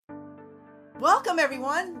Welcome,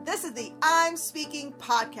 everyone. This is the I'm Speaking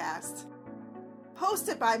podcast,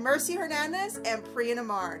 hosted by Mercy Hernandez and Priya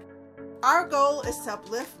Namard. Our goal is to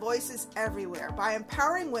uplift voices everywhere by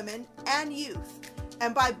empowering women and youth,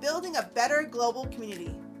 and by building a better global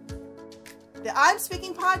community. The I'm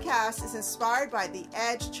Speaking podcast is inspired by the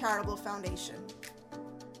Edge Charitable Foundation.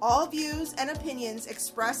 All views and opinions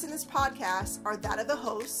expressed in this podcast are that of the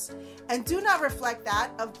hosts and do not reflect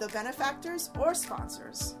that of the benefactors or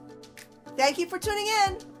sponsors. Thank you for tuning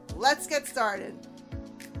in. Let's get started.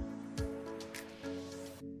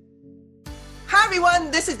 Hi,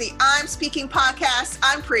 everyone. This is the I'm Speaking podcast.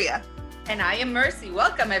 I'm Priya. And I am Mercy.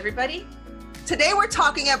 Welcome, everybody. Today, we're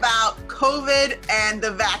talking about COVID and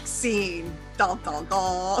the vaccine. Dun, dun,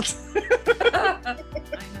 dun.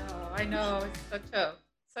 I know. It's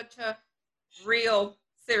such a real,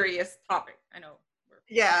 serious topic. I know.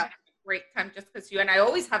 We're having a great time just because you and I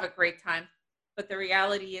always have a great time. But the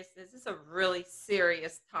reality is this is a really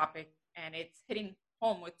serious topic, and it's hitting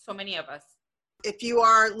home with so many of us. If you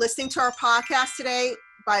are listening to our podcast today,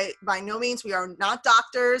 by no means, we are not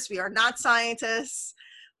doctors. We are not scientists.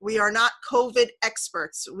 We are not COVID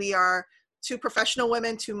experts. We are two professional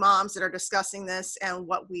women, two moms that are discussing this and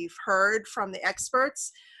what we've heard from the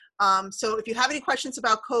experts. So if you have any questions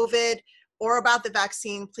about COVID or about the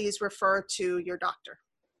vaccine, please refer to your doctor.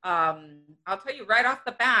 I'll tell you right off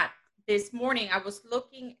the bat, this morning I was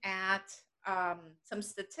looking at some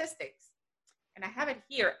statistics, and I have it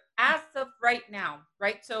here as of right now,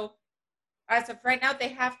 right? So as of right now, they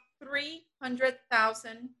have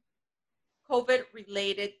 300,000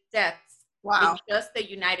 COVID-related deaths in just the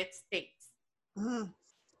United States. Mm.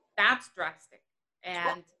 That's drastic.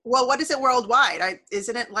 And well, what is it worldwide?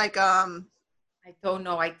 Isn't it like I don't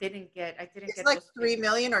know. I didn't get like 3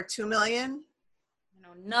 million or 2 million. You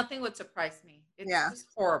know, nothing would surprise me. It's just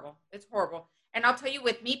horrible. It's horrible. And I'll tell you,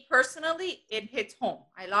 with me personally, it hits home.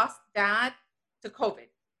 I lost dad to COVID.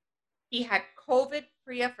 He had COVID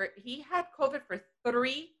for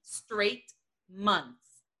 3 straight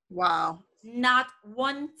months. Wow. Not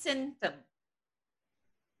one symptom,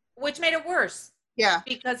 which made it worse. Yeah.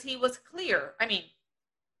 Because he was clear. I mean,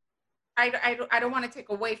 I don't want to take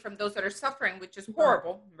away from those that are suffering, which is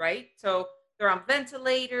horrible, right? So they're on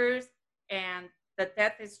ventilators, and the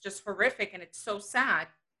death is just horrific, and it's so sad.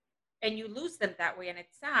 And you lose them that way, and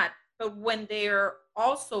it's sad. But when they're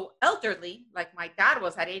also elderly, like my dad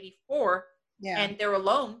was at 84, and they're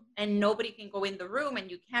alone, and nobody can go in the room,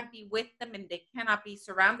 and you can't be with them, and they cannot be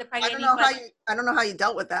surrounded by anybody. I don't know how you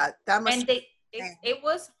dealt with that. It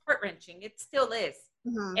was heart-wrenching. It still is.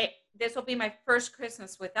 Mm-hmm. This will be my first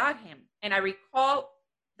Christmas without him. And I recall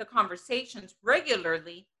the conversations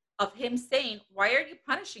regularly of him saying, "Why are you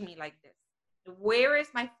punishing me like this? Where is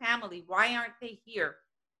my family? Why aren't they here?"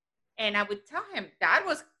 And I would tell him, Dad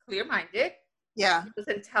was clear-minded. Yeah. He was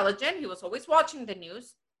intelligent. He was always watching the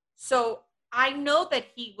news. So I know that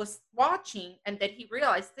he was watching and that he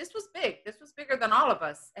realized this was big. This was bigger than all of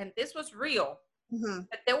us. And this was real. Mm-hmm.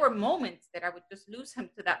 But there were moments that I would just lose him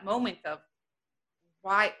to that moment of,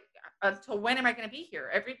 why, until when am I going to be here?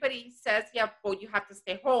 Everybody says, well, you have to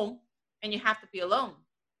stay home and you have to be alone.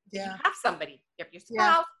 Yeah. You have somebody. You have your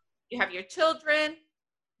spouse, you have your children,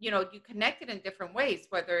 you connected in different ways,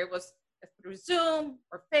 whether it was through Zoom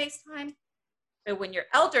or FaceTime. But when you're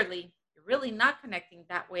elderly, you're really not connecting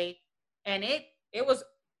that way. And it was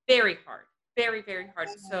very hard, very, very hard.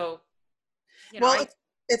 So,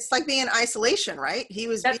 it's like being in isolation, right?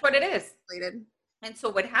 That's what it is. Isolated. And so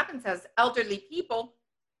what happens as elderly people,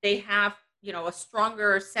 they have, a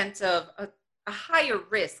stronger sense of a higher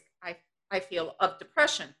risk, I feel, of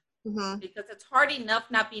depression. Mm-hmm. Because it's hard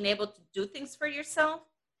enough not being able to do things for yourself.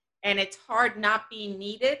 And it's hard not being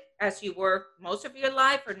needed as you were most of your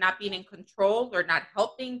life, or not being in control, or not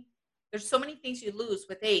helping. There's so many things you lose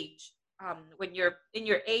with age. When you're in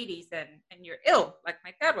your 80s and you're ill, like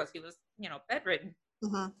my dad was. He was, bedridden.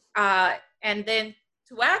 Mm-hmm. And then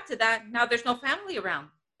to add to that, now there's no family around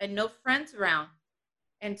and no friends around.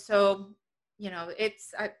 And so,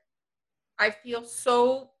 I feel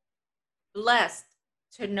so blessed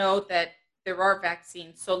to know that there are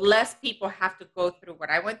vaccines. So less people have to go through what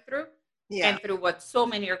I went through and through what so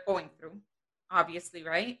many are going through, obviously,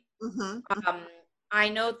 right? Mm-hmm. I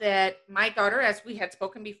know that my daughter, as we had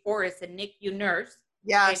spoken before, is a NICU nurse.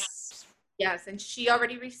 Yes. And she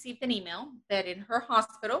already received an email that in her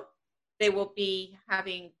hospital, they will be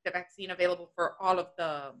having the vaccine available for all of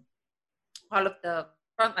the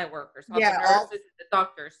frontline workers, all the nurses, the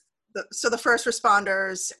doctors. So the first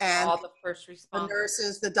responders and all the first responders, the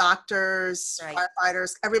nurses, the doctors,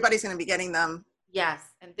 firefighters, everybody's going to be getting them. Yes.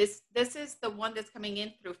 And this is the one that's coming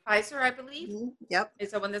in through Pfizer, I believe. Mm-hmm. Yep.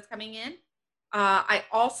 Is the one that's coming in. I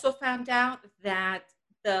also found out that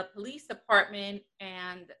the police department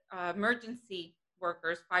and emergency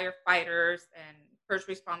workers, firefighters, and first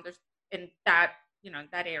responders in that,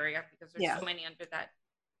 that area, because there's so many under that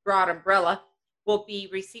broad umbrella, will be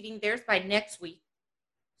receiving theirs by next week.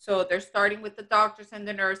 So they're starting with the doctors and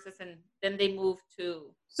the nurses, and then they move to.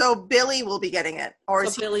 So Billy will be getting it, or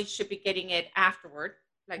so Billy should be getting it afterward,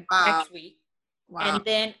 like next week. Wow. And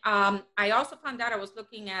then I also found out, I was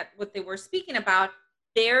looking at what they were speaking about.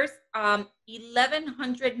 There's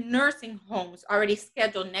 1,100 nursing homes already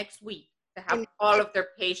scheduled next week to have all of their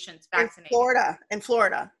patients vaccinated. In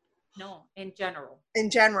Florida. No, in general. In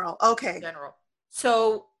general, okay. In general.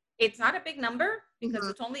 So it's not a big number because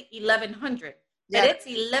it's only 1,100. But it's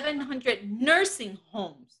 1,100 nursing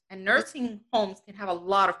homes, and nursing homes can have a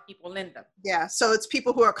lot of people in them. Yeah, so it's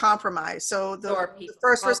people who are compromised. So the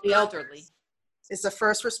first responders, the elderly. It's the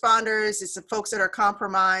first responders. It's the folks that are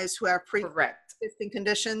compromised who have pre-existing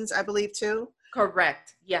conditions, I believe, too.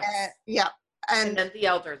 Correct. Yes. And then the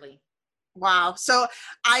elderly. Wow. So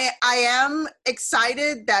I am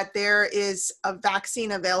excited that there is a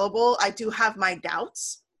vaccine available. I do have my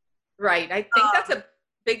doubts. Right. I think that's a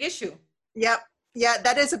big issue. Yep. Yeah,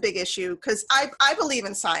 that is a big issue because I believe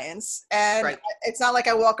in science, and it's not like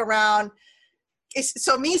I walk around.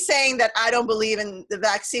 So me saying that I don't believe in the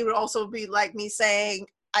vaccine would also be like me saying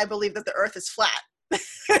I believe that the earth is flat.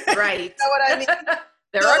 Right. You know what I mean?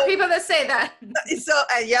 There are people that say that. So,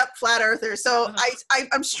 yep, flat earthers. So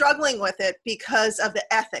I'm struggling with it because of the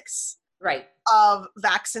ethics of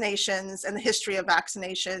vaccinations and the history of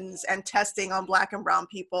vaccinations and testing on Black and brown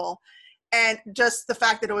people, and just the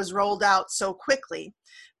fact that it was rolled out so quickly.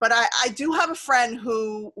 But I do have a friend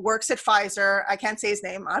who works at Pfizer. I can't say his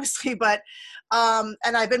name, obviously, but and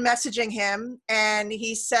I've been messaging him, and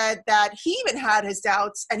he said that he even had his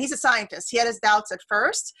doubts, and he's a scientist. He had his doubts at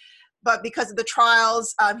first, but because of the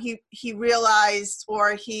trials, he realized,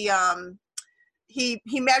 or he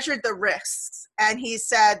measured the risks, and he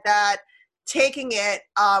said that taking it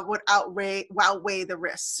would outweigh the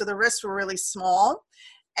risks. So the risks were really small.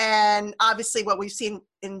 And obviously what we've seen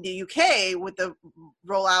in the UK with the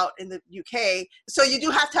rollout in the UK, so you do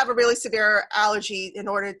have to have a really severe allergy in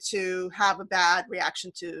order to have a bad reaction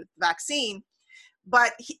to the vaccine.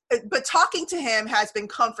 But talking to him has been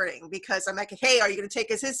comforting, because I'm like, hey, are you going to take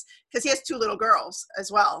his, because he has 2 little girls as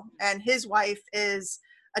well. And his wife is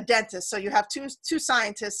a dentist. So you have two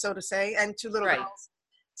scientists, so to say, and 2 little girls.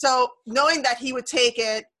 So knowing that he would take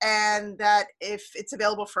it, and that if it's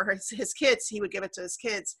available for his kids, he would give it to his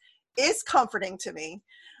kids, is comforting to me,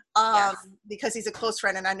 because he's a close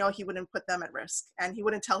friend, and I know he wouldn't put them at risk, and he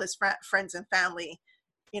wouldn't tell his friends and family,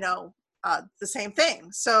 the same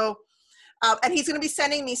thing. So, and he's going to be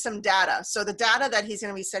sending me some data. So the data that he's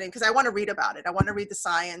going to be sending, because I want to read about it. I want to read the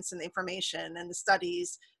science and the information and the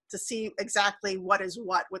studies to see exactly what is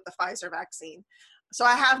what with the Pfizer vaccine. So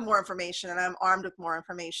I have more information, and I'm armed with more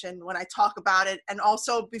information when I talk about it, and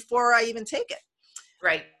also before I even take it.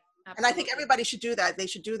 Right. Absolutely. And I think everybody should do that. They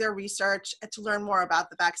should do their research and to learn more about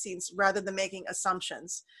the vaccines rather than making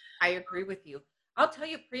assumptions. I agree with you. I'll tell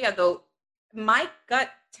you, Priya, though, my gut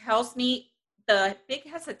tells me the big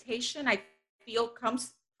hesitation I feel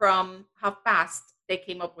comes from how fast they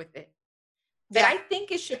came up with it. But I think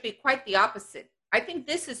it should be quite the opposite. I think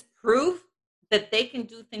this is proof that they can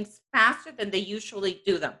do things faster than they usually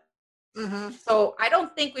do them. Mm-hmm. So I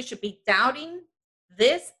don't think we should be doubting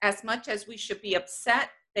this as much as we should be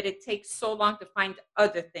upset that it takes so long to find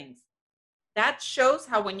other things. That shows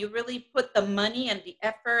how when you really put the money and the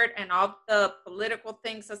effort and all the political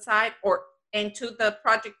things aside, or into the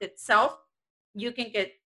project itself, you can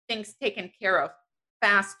get things taken care of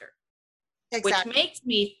faster. Exactly. Which makes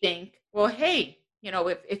me think, well, hey,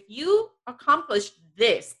 if you accomplished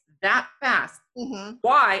this that fast,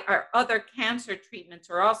 why are other cancer treatments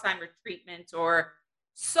or Alzheimer's treatments or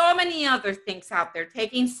so many other things out there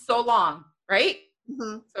taking so long, right?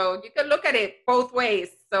 So you can look at it both ways.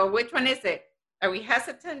 So which one is it? Are we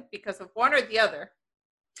hesitant because of one or the other?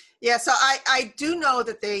 Yeah, so I do know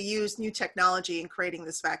that they use new technology in creating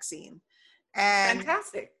this vaccine. And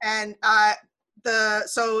fantastic. And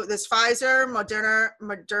so this Pfizer,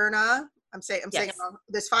 Moderna, I'm saying it wrong.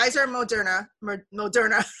 This Pfizer, Moderna.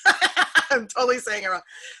 I'm totally saying it wrong.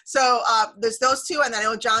 So there's those 2, and then I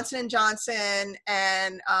know Johnson & Johnson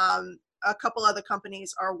and a couple other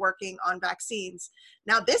companies are working on vaccines.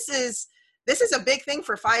 Now this is a big thing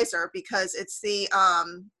for Pfizer, because it's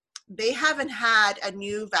they haven't had a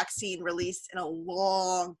new vaccine released in a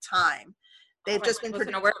long time. They've just been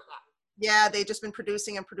producing. Yeah, they've just been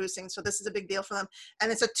producing. So this is a big deal for them.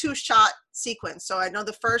 And it's a 2-shot sequence. So I know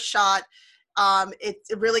the first shot It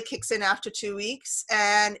really kicks in after 2 weeks,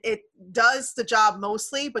 and it does the job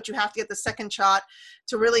mostly, but you have to get the second shot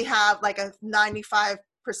to really have like a 95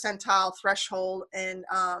 percentile threshold in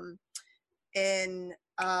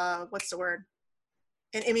what's the word?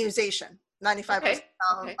 In immunization. 95%. Okay.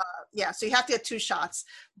 Okay. Yeah, so you have to get 2 shots.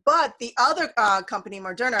 But the other company,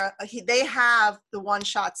 Moderna, they have the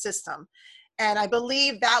 1-shot system. And I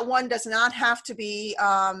believe that one does not have to be,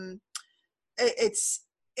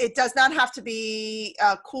 it does not have to be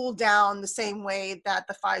cooled down the same way that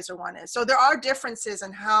the Pfizer one is. So there are differences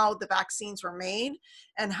in how the vaccines were made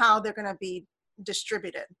and how they're going to be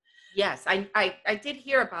distributed. Yes, I did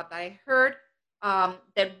hear about that. I heard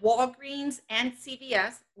that Walgreens and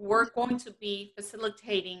CVS were going to be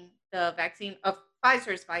facilitating the vaccine of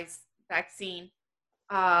Pfizer's vaccine,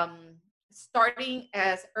 starting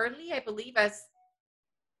as early, I believe, as,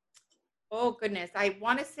 oh goodness, I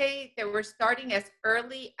want to say they were starting as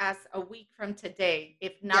early as a week from today,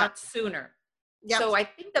 if not sooner. Yep. So I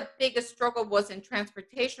think the biggest struggle was in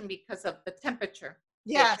transportation because of the temperature.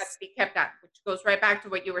 Yes, it has to be kept at, which goes right back to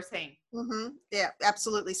what you were saying. Mm-hmm. Yeah,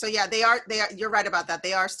 absolutely. So yeah, they are. You're right about that.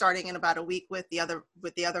 They are starting in about a week with the other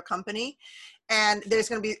company, and there's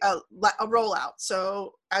going to be a rollout.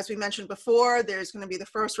 So as we mentioned before, there's going to be the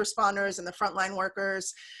first responders and the frontline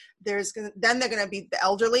workers. Then they're going to be the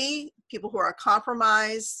elderly, people who are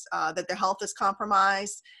compromised, that their health is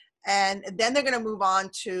compromised. And then they're going to move on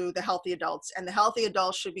to the healthy adults, and the healthy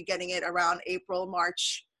adults should be getting it around April,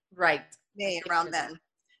 March, right, May, around then.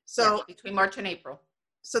 So yes, between March and April.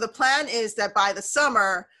 So the plan is that by the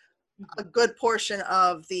summer, a good portion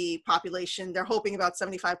of the population, they're hoping about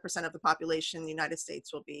 75% of the population in the United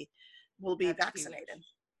States will be That's vaccinated. Huge.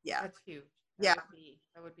 Yeah, that's huge.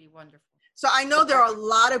 That would be wonderful. So I know there are a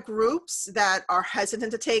lot of groups that are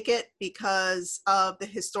hesitant to take it because of the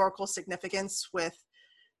historical significance with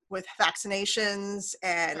vaccinations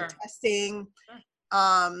and testing.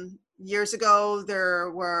 Years ago, there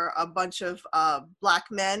were a bunch of Black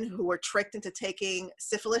men who were tricked into taking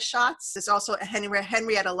syphilis shots. There's also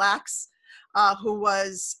Henrietta Lacks, who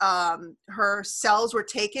was, her cells were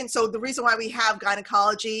taken. So the reason why we have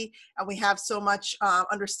gynecology and we have so much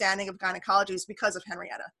understanding of gynecology is because of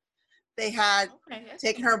Henrietta. They had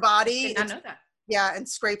taken her body. Did not know that. Yeah, and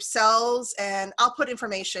scraped cells. And I'll put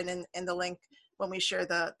information in the link when we share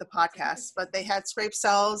the podcast. But they had scraped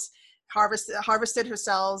cells, harvested her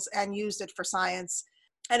cells, and used it for science.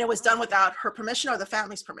 And it was done without her permission or the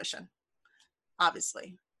family's permission,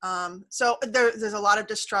 obviously. So there's a lot of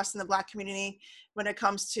distrust in the Black community when it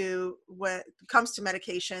comes to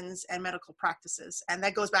medications and medical practices. And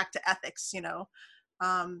that goes back to ethics,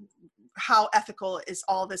 how ethical is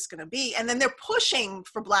all this going to be? And then they're pushing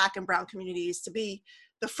for Black and Brown communities to be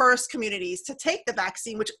the first communities to take the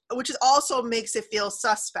vaccine, which also makes it feel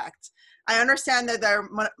suspect. I understand that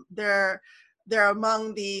they're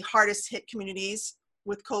among the hardest hit communities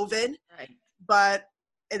with COVID, right. But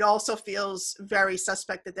it also feels very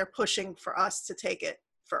suspect that they're pushing for us to take it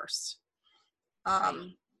first.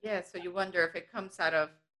 Yeah, so you wonder if it comes out of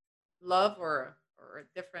love or a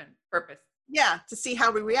different purpose. Yeah, to see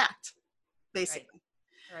how we react, basically.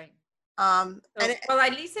 Right. Well,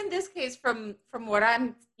 at least in this case, from what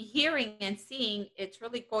I'm hearing and seeing, it's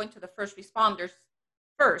really going to the first responders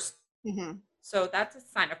first. Mm-hmm. So that's a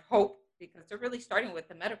sign of hope because they're really starting with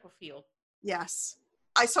the medical field. Yes.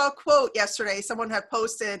 I saw a quote yesterday. Someone had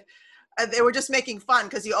posted, they were just making fun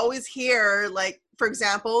because you always hear, like, for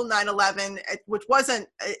example, 9/11, which wasn't,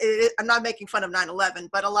 I'm not making fun of 9/11,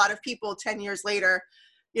 but a lot of people 10 years later,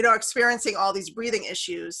 experiencing all these breathing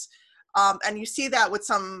issues. And you see that with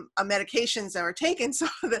some medications that were taken. So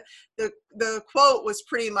the quote was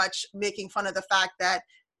pretty much making fun of the fact that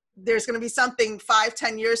there's going to be something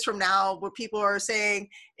 5-10 years from now where people are saying,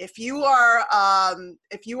 if you are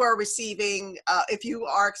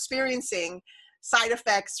experiencing side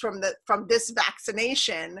effects from this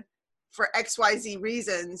vaccination for XYZ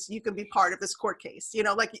reasons, you can be part of this court case.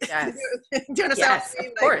 Like, yes. Do you understand? Yes,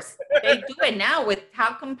 of course. They do it now with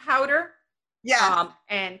talcum powder. Yeah.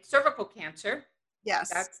 And cervical cancer.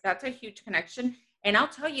 Yes. That's a huge connection. And I'll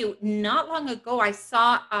tell you, not long ago, I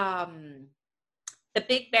saw The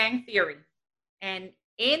Big Bang Theory. And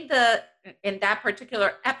in that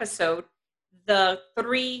particular episode, the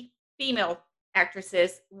 3 female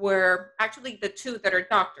actresses were actually the 2 that are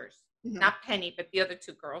doctors, mm-hmm. Not Penny, but the other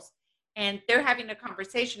 2 girls. And they're having a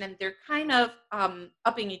conversation and they're kind of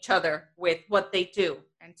upping each other with what they do.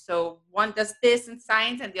 And so one does this in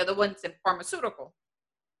science and the other one's in pharmaceutical.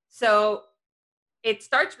 So it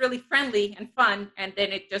starts really friendly and fun, and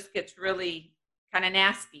then it just gets really kind of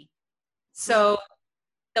nasty. So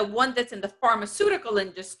the one that's in the pharmaceutical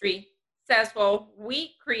industry says, well,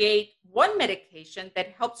 we create one medication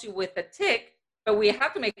that helps you with a tick, but we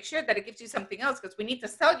have to make sure that it gives you something else because we need to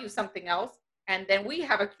sell you something else. And then we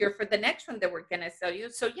have a cure for the next one that we're going to sell you.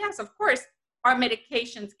 So yes, of course, our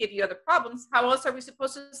medications give you other problems. How else are we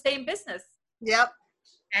supposed to stay in business? Yep.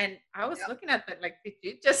 And I was looking at that, like, did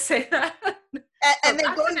you just say that? And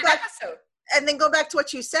then go back to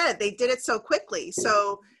what you said. They did it so quickly.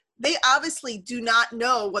 So they obviously do not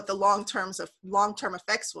know what the long-term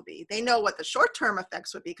effects will be. They know what the short-term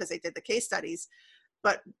effects would be because they did the case studies,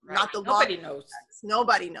 but not the nobody knows.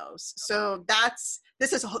 Nobody knows. So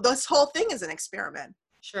this whole thing is an experiment.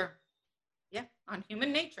 Sure. Yeah, on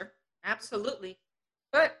human nature. Absolutely.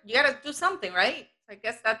 But you got to do something, right? I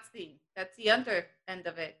guess that's the under end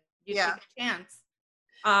of it. You take a chance.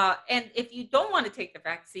 And if you don't want to take the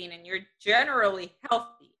vaccine and you're generally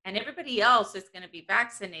healthy and everybody else is going to be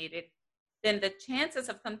vaccinated, then the chances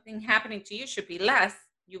of something happening to you should be less,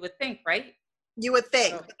 you would think, right? You would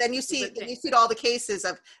think. But then you see all the cases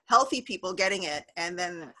of healthy people getting it and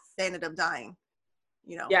then they ended up dying,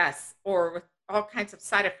 Yes, or with all kinds of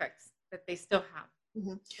side effects that they still have.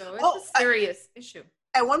 Mm-hmm. So it's a serious issue.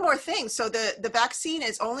 And one more thing. So the vaccine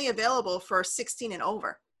is only available for 16 and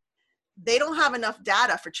over. They don't have enough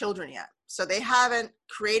data for children yet. So they haven't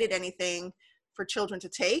created anything for children to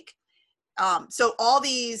take. So all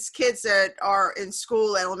these kids that are in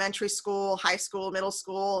school, elementary school, high school, middle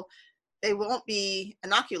school, they won't be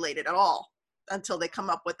inoculated at all until they come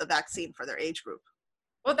up with the vaccine for their age group.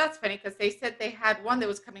 Well, that's funny because they said they had one that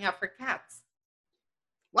was coming out for cats.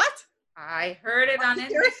 What? I heard it on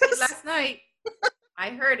NBC last night. I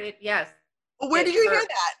heard it, yes. Well, where did you hear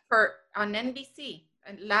that? On NBC.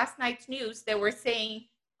 And last night's news, they were saying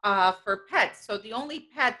for pets. So the only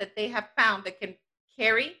pet that they have found that can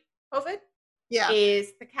carry COVID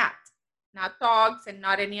is the cat. Not dogs and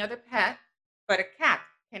not any other pet, but a cat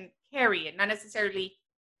can carry it. Not necessarily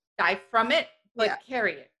die from it, but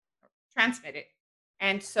carry it, transmit it.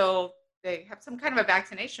 And so they have some kind of a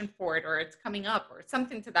vaccination for it, or it's coming up, or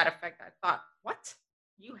something to that effect. I thought, what?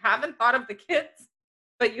 You haven't thought of the kids,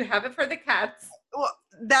 but you have it for the cats? Well,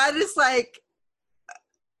 that is like...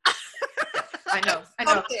 I know.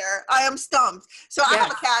 I am stumped. So I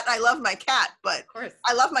have a cat. I love my cat, but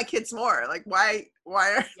I love my kids more. Like, why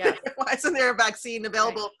isn't there a vaccine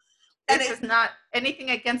available? Right. And it's not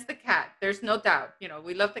anything against the cat. There's no doubt.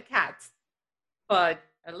 We love the cats, but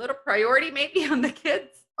a little priority maybe on the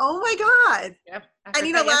kids. Oh my God. Yep.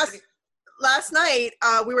 And last night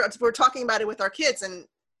we were talking about it with our kids, and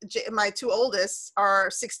my two oldest are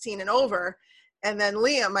 16 and over. And then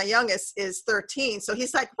Liam, my youngest, is 13. So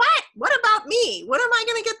he's like, what about me? When am I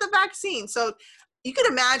going to get the vaccine? So you can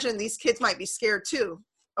imagine these kids might be scared too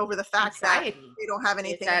over the fact that they don't have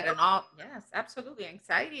anything. Yes, absolutely.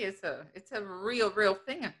 Anxiety it's a real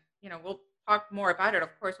thing. We'll talk more about it, of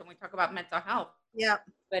course, when we talk about mental health. Yeah.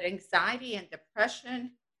 But anxiety and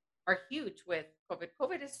depression are huge with COVID.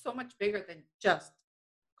 COVID is so much bigger than just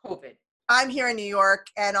COVID. I'm here in New York,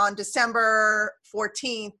 and on December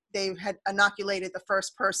 14th, they had inoculated the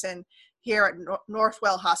first person here at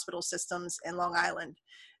Northwell Hospital Systems in Long Island.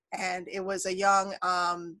 And it was a young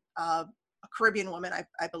a Caribbean woman, I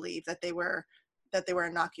believe, that they were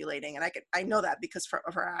inoculating. And I know that because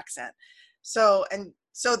of her accent. So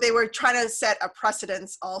they were trying to set a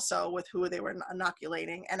precedence also with who they were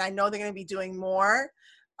inoculating. And I know they're going to be doing more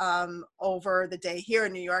over the day here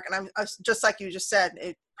in New York. And I'm just like you just said,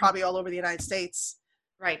 probably all over the United States.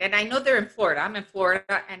 Right. And I know they're in Florida. I'm in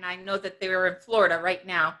Florida, and I know that they're in Florida right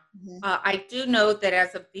now. Mm-hmm. I do know that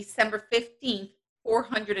as of December 15th,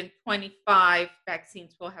 425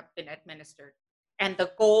 vaccines will have been administered. And the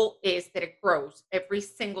goal is that it grows every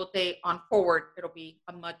single day on forward. It'll be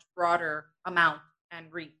a much broader amount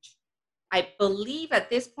and reach. I believe at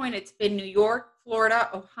this point it's been New York, Florida,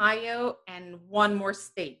 Ohio, and one more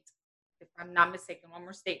state, if I'm not mistaken, one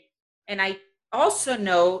more state. And I also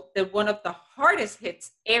know that one of the hardest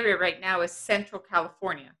hits area right now is Central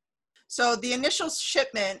California. So the initial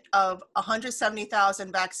shipment of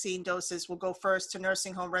 170,000 vaccine doses will go first to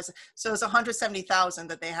nursing home residents. So it's 170,000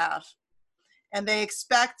 that they have. And they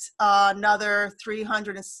expect another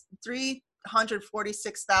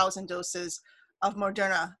 346,000 doses of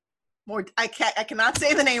Moderna. I cannot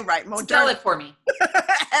say the name right. Moderna. Spell it for me.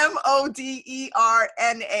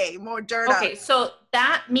 Moderna. Moderna. Okay, so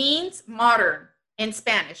that means modern in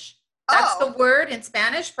Spanish. That's the word in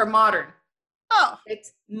Spanish for modern. Oh.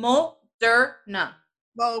 It's Moderna.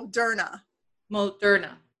 Moderna.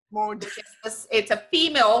 It's a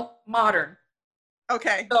female modern.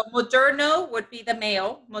 Okay. So Moderno would be the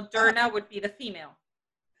male. Moderna would be the female.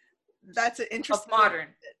 That's an interesting. Of modern.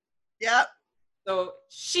 Yep. So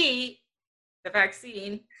she the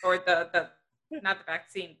vaccine or the not the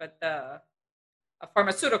vaccine, but the a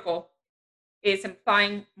pharmaceutical is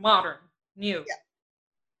implying modern, new. Yeah,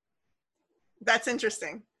 that's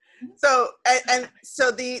interesting. Mhm. So, and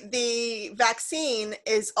so the vaccine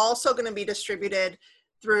is also going to be distributed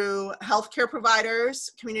through healthcare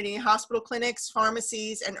providers, community hospital clinics,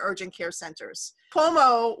 pharmacies, and urgent care centers.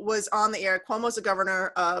 Cuomo was on the air. Cuomo's the governor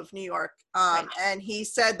of New York, Right. and he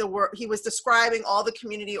said he was describing all the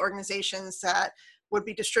community organizations that would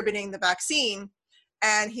be distributing the vaccine,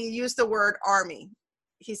 and he used the word army.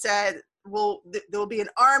 He said, "Well, there will be an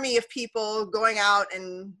army of people going out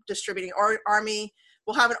and distributing. Army.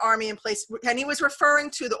 We'll have an army in place," and he was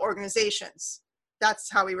referring to the organizations.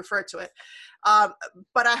 That's how he referred to it.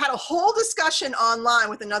 But I had a whole discussion online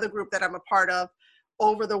with another group that I'm a part of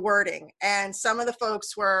over the wording, and some of the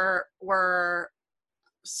folks were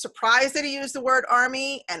surprised that he used the word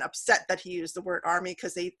army and upset that he used the word army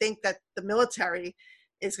because they think that the military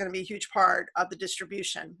is going to be a huge part of the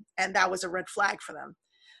distribution, and that was a red flag for them.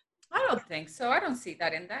 I don't think so. I don't see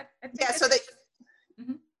that in that. I think Yeah, so they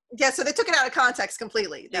Mhm. yeah, so they took it out of context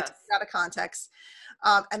completely. They Yes. took it out of context.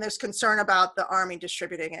 And there's concern about the army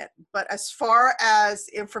distributing it. But as far as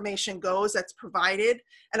information goes that's provided,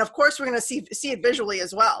 and of course we're going to see it visually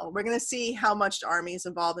as well. We're going to see how much the army is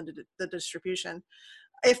involved in the distribution,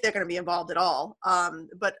 if they're going to be involved at all.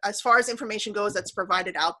 But as far as information goes that's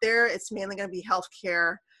provided out there, it's mainly going to be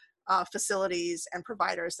healthcare facilities and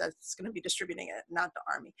providers that's going to be distributing it, not the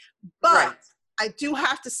army. But Right. I do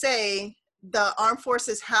have to say the armed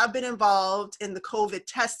forces have been involved in the COVID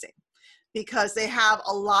testing because they have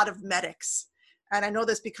a lot of medics. And I know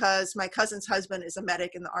this because my cousin's husband is a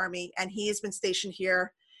medic in the army, and he has been stationed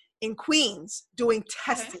here in Queens doing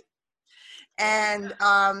testing. Okay. And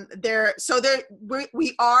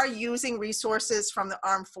we are using resources from the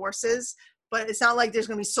armed forces, but it's not like there's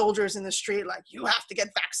going to be soldiers in the street like, you have to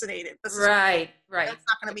get vaccinated. Right. That's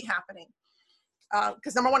not going to be happening.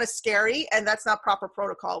 Because number one, it's scary, and that's not proper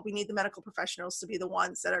protocol. We need the medical professionals to be the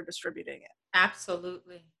ones that are distributing it.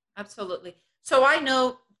 Absolutely. Absolutely. So I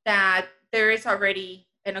know that there is already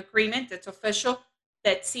an agreement, it's official,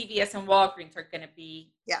 that CVS and Walgreens are going to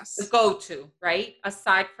be Yes. the go-to, right?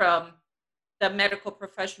 Aside from the medical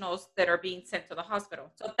professionals that are being sent to the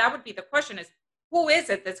hospital. So that would be the question is, who is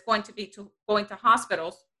it that's going to be going to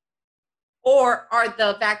hospitals? Or are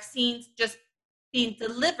the vaccines just being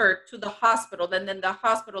delivered to the hospital and then the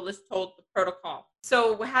hospital is told the protocol?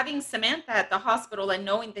 So having Samantha at the hospital and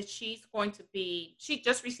knowing that she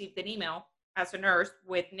just received an email as a nurse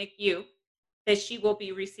with NICU that she will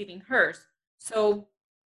be receiving hers. So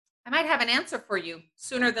I might have an answer for you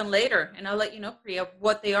sooner than later, and I'll let you know, Priya,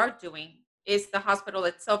 what they are doing. Is the hospital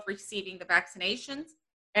itself receiving the vaccinations,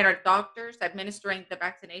 and are doctors administering the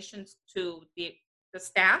vaccinations to the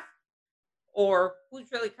staff, or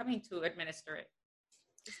who's really coming to administer it?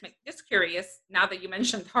 Just curious now that you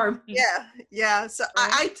mentioned Harvey. Yeah. So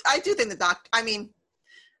right? I do think I mean,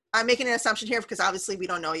 I'm making an assumption here because obviously we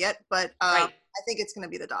don't know yet, but right. I think it's going to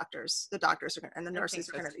be the doctors. The doctors are and the nurses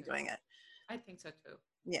are going to be doing it. I think so too.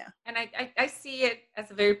 Yeah. And I see it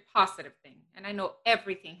as a very positive thing. And I know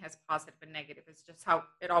everything has positive and negative. It's just how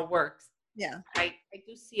it all works. Yeah. I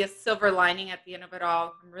do see a silver lining at the end of it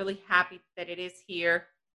all. I'm really happy that it is here.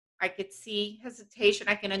 I could see hesitation.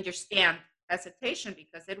 I can understand hesitation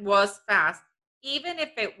because it was fast. Even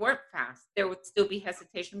if it weren't fast, there would still be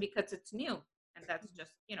hesitation because it's new. And that's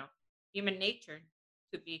just, human nature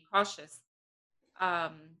to be cautious.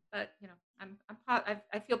 But,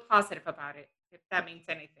 I feel positive about it, if that means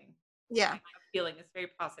anything. Yeah. My feeling is very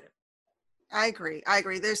positive. I agree.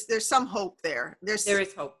 There's some hope there. There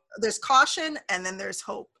is hope. There's caution, and then there's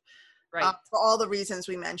hope. Right. For all the reasons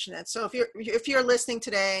we mentioned it. So if you're listening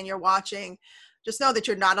today and you're watching, just know that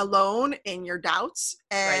you're not alone in your doubts,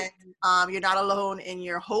 and you're not alone in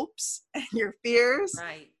your hopes and your fears.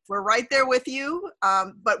 Right. We're right there with you.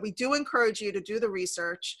 But we do encourage you to do the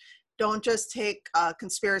research. Don't just take a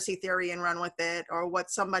conspiracy theory and run with it, or what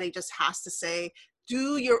somebody just has to say.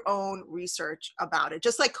 Do your own research about it.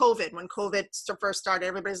 Just like COVID, when COVID first started,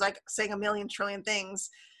 everybody's like saying a million trillion things.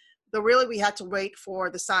 But really, we had to wait for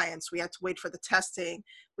the science. We had to wait for the testing.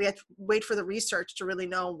 We had to wait for the research to really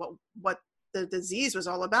know what the disease was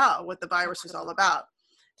all about, what the virus was all about.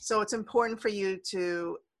 So it's important for you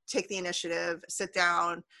to take the initiative, sit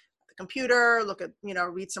down at the computer, look at,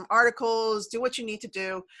 read some articles, do what you need to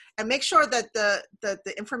do, and make sure that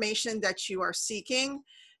the information that you are seeking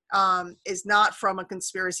is not from a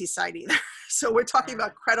conspiracy site either. So we're talking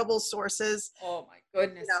about credible sources. Oh my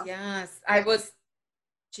goodness. Yes. I was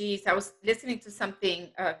listening to something,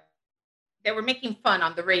 they were making fun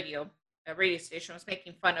on the radio. A radio station was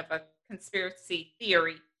making fun of a conspiracy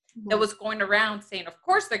theory that was going around saying, of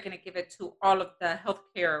course, they're going to give it to all of the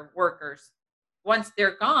healthcare workers. Once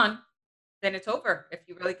they're gone, then it's over. If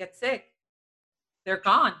you really get sick, they're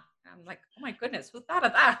gone. I'm like, oh my goodness, who thought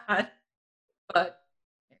of that? But,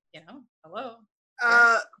 hello.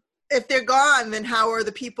 If they're gone, then how are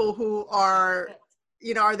the people who are,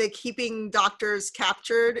 are they keeping doctors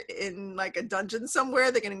captured in like a dungeon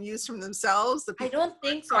somewhere? They're going to use from themselves? I don't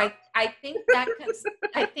think so. I think that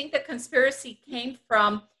I think the conspiracy came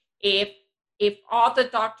from if all the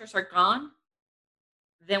doctors are gone,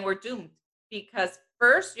 then we're doomed. Because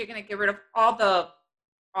first you're going to get rid of all the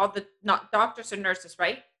not doctors and nurses,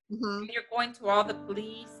 right? Mm-hmm. You're going to all the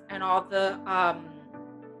police and all the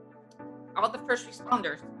first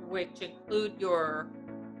responders, which include your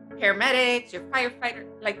paramedics, your firefighter.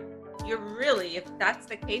 Like, you're really, if that's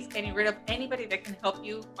the case, getting rid of anybody that can help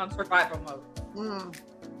you on survival mode,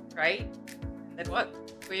 right? And then what?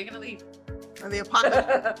 Where are you going to leave? The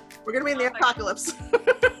apocalypse. We're going to be in the apocalypse.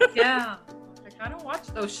 Yeah. I don't watch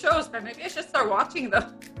those shows, but maybe I should start watching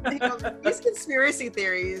them. These conspiracy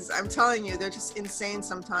theories, I'm telling you, they're just insane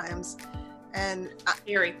sometimes. And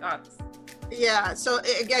scary thoughts. Yeah. So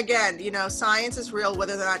again, science is real,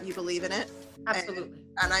 whether or not you believe in it. Absolutely.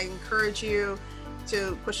 And I encourage you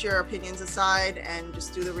to push your opinions aside and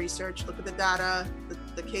just do the research, look at the data,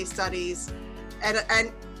 the case studies.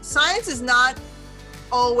 And science is not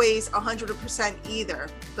always 100% either,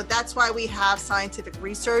 but that's why we have scientific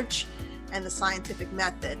research and the scientific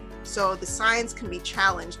method. So the science can be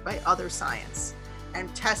challenged by other science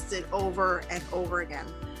and tested over and over again.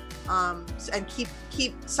 And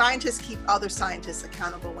scientists keep other scientists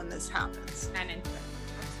accountable when this happens. And interesting.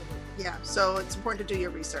 Absolutely. Yeah, so it's important to do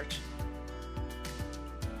your research.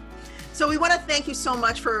 So we want to thank you so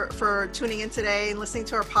much for tuning in today and listening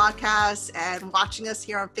to our podcast and watching us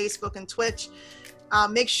here on Facebook and Twitch.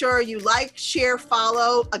 Make sure you like, share,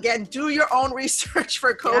 follow. Again, do your own research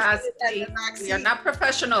for COVID. Yes, and the vaccine. We are not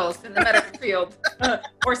professionals in the medical field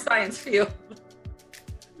or science field.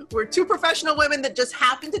 We're two professional women that just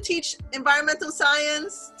happen to teach environmental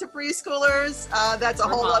science to preschoolers. That's a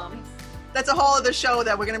whole other show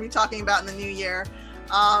that we're going to be talking about in the new year.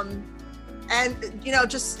 And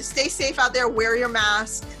just stay safe out there. Wear your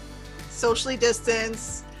mask. Socially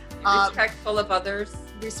distance. Respectful of others.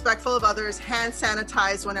 Hand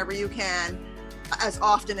sanitize whenever you can, as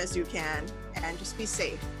often as you can, and just be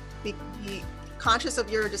safe. Be conscious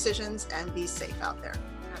of your decisions and be safe out there.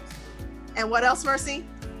 Absolutely. And what else, Mercy?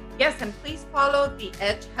 Yes, and please follow The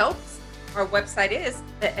Edge Helps. Our website is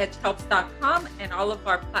theedgehelps.com, and all of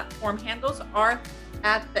our platform handles are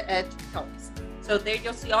at The Edge Helps. So there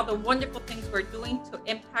you'll see all the wonderful things we're doing to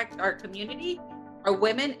impact our community, our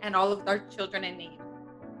women, and all of our children in need.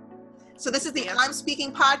 So this is the I'm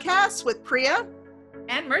Speaking podcast with Priya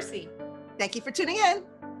and Mercy. Thank you for tuning in.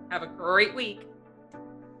 Have a great week.